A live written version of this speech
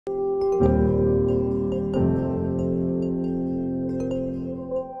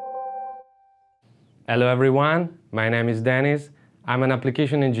Hello everyone, my name is Dennis. I'm an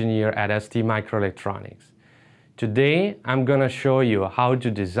application engineer at STMicroelectronics. Today I'm going to show you how to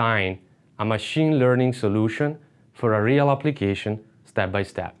design a machine learning solution for a real application step by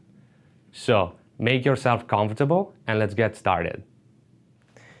step. So make yourself comfortable and let's get started.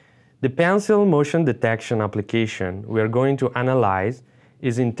 The pencil motion detection application we are going to analyze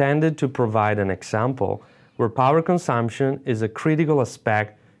is intended to provide an example where power consumption is a critical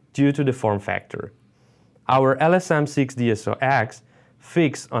aspect due to the form factor. Our LSM6DSOX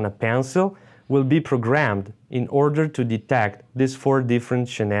fixed on a pencil will be programmed in order to detect these four different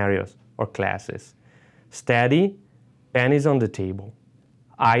scenarios or classes. Steady, pen is on the table.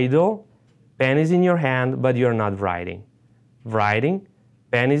 Idle, pen is in your hand but you're not writing. Writing,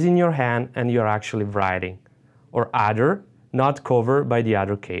 pen is in your hand and you're actually writing. Or other, not covered by the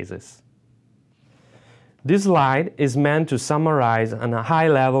other cases. This slide is meant to summarize a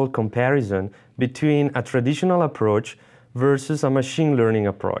high-level comparison between a traditional approach versus a machine learning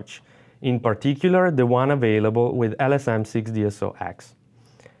approach, in particular the one available with LSM6DSOX.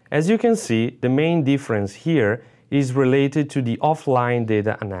 As you can see, the main difference here is related to the offline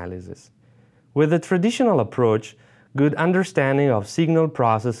data analysis. With the traditional approach, good understanding of signal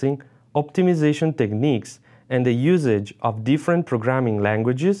processing, optimization techniques, and the usage of different programming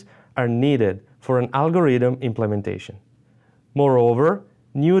languages are needed for an algorithm implementation. Moreover,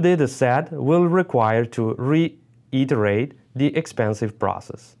 new data set will require to reiterate the expensive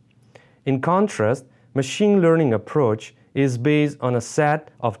process. In contrast, machine learning approach is based on a set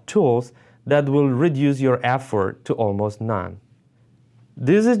of tools that will reduce your effort to almost none.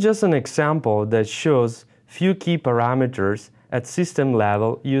 This is just an example that shows few key parameters at system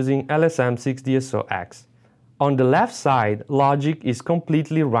level using LSM6DSOX. On the left side, logic is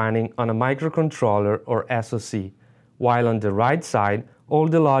completely running on a microcontroller or SoC, while on the right side, all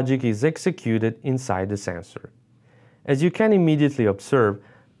the logic is executed inside the sensor. As you can immediately observe,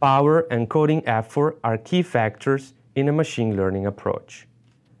 power and coding effort are key factors in a machine learning approach.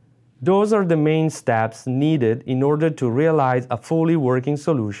 Those are the main steps needed in order to realize a fully working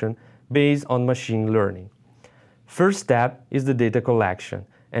solution based on machine learning. First step is the data collection,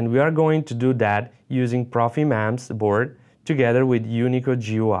 and we are going to do that using Profimam's board together with Unicode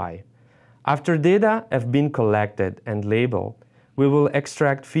GUI. After data have been collected and labeled, we will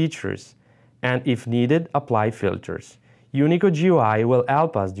extract features and, if needed, apply filters. Unicode GUI will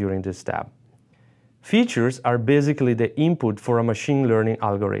help us during this step. Features are basically the input for a machine learning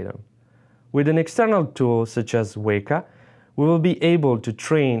algorithm. With an external tool such as Weka, we will be able to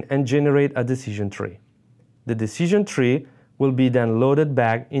train and generate a decision tree. The decision tree will be then loaded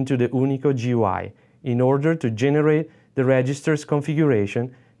back into the Unicode GUI in order to generate the register's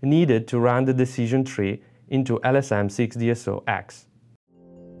configuration needed to run the decision tree into LSM6DSOX.